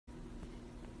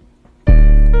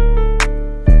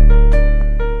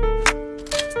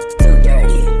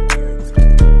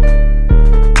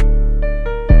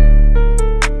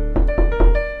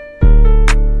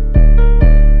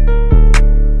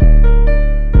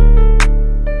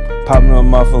Popping a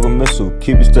motherfucking missile,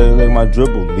 keep it steady like my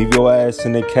dribble. Leave your ass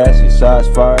in the casket, shots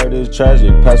fired is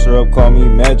tragic. Pass her up, call me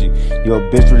magic. Yo,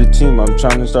 bitch for the team, I'm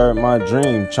trying to start my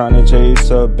dream. Trying to chase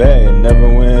a bag, never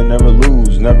win, never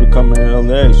lose, never coming in the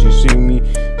legs. You see me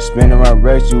spinning my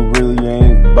racks, you really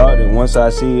ain't about it. Once I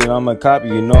see it, I'm a copy,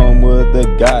 you know I'm with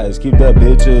the guys. Keep that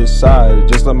bitch aside,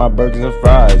 just like my burgers and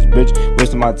fries. Bitch,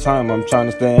 wasting my time, I'm trying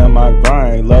to stay on my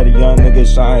grind. Let a young nigga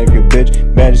shine, if your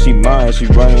bitch bad as she mine. She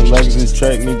running legs, this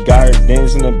track, me got her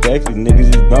dancing in the backseat. Niggas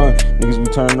is done, niggas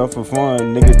be turning up for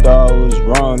fun. Nigga thought I was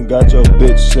wrong, got your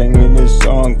bitch singing this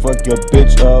song. Fuck your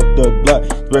bitch up the block,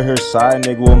 spread her side,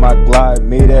 nigga with my glide.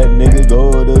 Made that nigga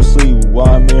go to sleep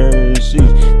while I'm in her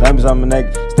sheets. Diamonds on my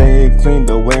neck, staying clean,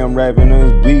 the way I'm rapping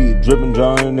is bleed. Dripping,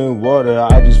 drowning in water,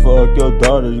 I just fuck your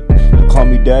daughter. You call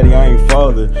me daddy, I ain't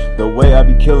father. The way I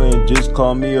be killing, just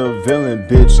call me a villain.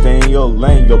 Bitch, stay in your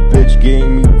lane, your bitch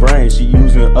giving me brains. She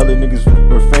using other niggas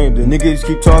for fame. The niggas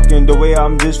keep talking, the way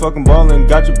I'm just fucking ballin'.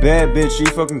 Got your bad bitch, she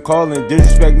fucking calling.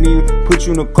 Disrespect me, put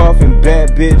you in a coffin.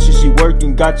 Bad bitch, she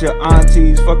working. Got your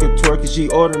aunties fucking twerking. She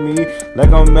order me like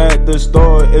I'm at the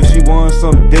store. If she wants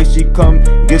some dick, she come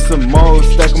get some more.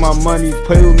 Stacking my money,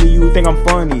 play with me, you think I'm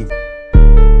funny.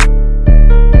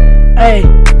 Hey,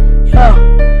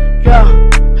 yo,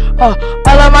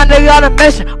 all of my niggas on a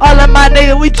mission, all of my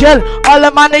niggas we chillin', all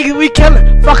of my niggas we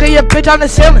killin'. Fuckin' your bitch on the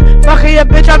ceiling, fuckin' your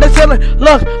bitch on the ceiling.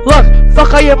 Look,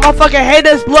 fuck all your motherfucking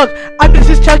haters. Look, I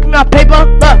just check my paper.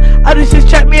 Look, I just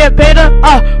check me a beta.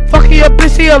 Fuckin' your bitch,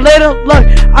 see you later. Look,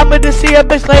 I'ma just see your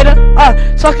bitch later.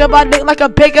 Suckin' my dick like a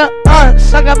baker.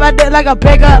 Suckin' my dick like a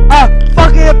baker.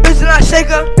 Fuckin' your bitch and I shake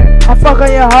her. I fuck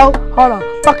on your hoe. Hold on,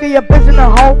 fuckin' your bitch in the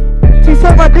hoe. She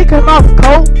suck my dick, her mouth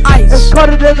cold. Ice. It's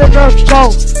colder than the North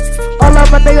Pole. All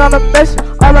of my niggas on the mission,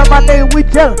 all of my niggas we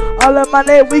chillin', all of my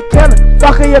niggas we killin'.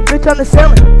 Fuck on your bitch on the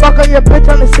ceiling, fuck on your bitch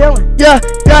on the ceiling. Yeah,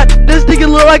 this nigga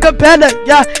look like a panda.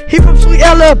 Yeah, he from sweet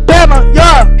Alabama.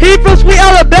 Yeah, he from sweet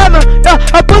Alabama. Yeah,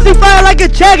 her pussy fire like a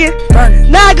dragon.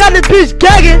 Now I got this bitch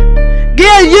gagging.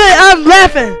 Yeah, I'm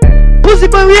laughing. Pussy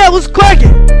but yeah, was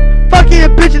quacking. Fucking your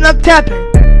bitch and I'm tapping.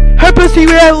 Her pussy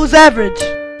yeah, was average.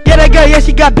 Yeah, that girl, yeah,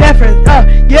 she got bad friends.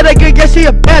 Yeah, that girl, yeah, she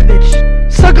a bad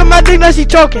bitch. Suckin' my dick, now she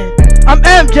choking. I'm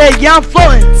MJ, yeah, I'm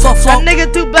floating. That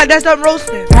nigga too black, that's I'm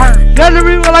roasting. Gotta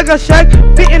read like a shark,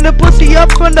 beating the pussy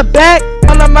up from the back.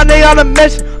 All of my niggas on a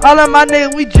mission, all of my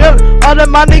niggas we chillin', all of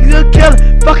my niggas are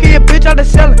killin'. Fuckin' your bitch on the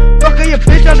ceiling, fuckin' your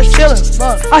bitch on the ceiling.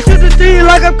 I shoot the tree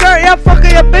like I'm Curry, I'm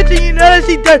fuckin' your bitch and you know that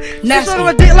she dirty. She suckin'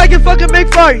 my dick like a fucking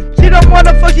big furry. She don't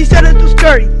wanna fuck, she said it's too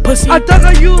scurry. I talk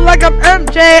on you like I'm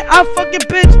MJ, I fucking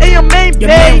bitch and your main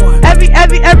babe.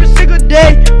 Every single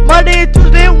day, Monday and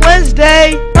Tuesday and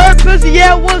Wednesday. Her pussy,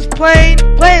 yeah, was plain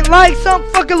like some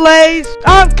fucking lays.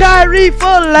 I'm Kyrie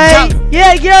for late.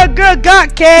 Yeah, girl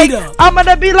got cake. I'm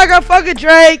gonna be like a fucking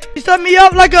Drake. She set me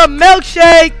up like a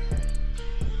milkshake.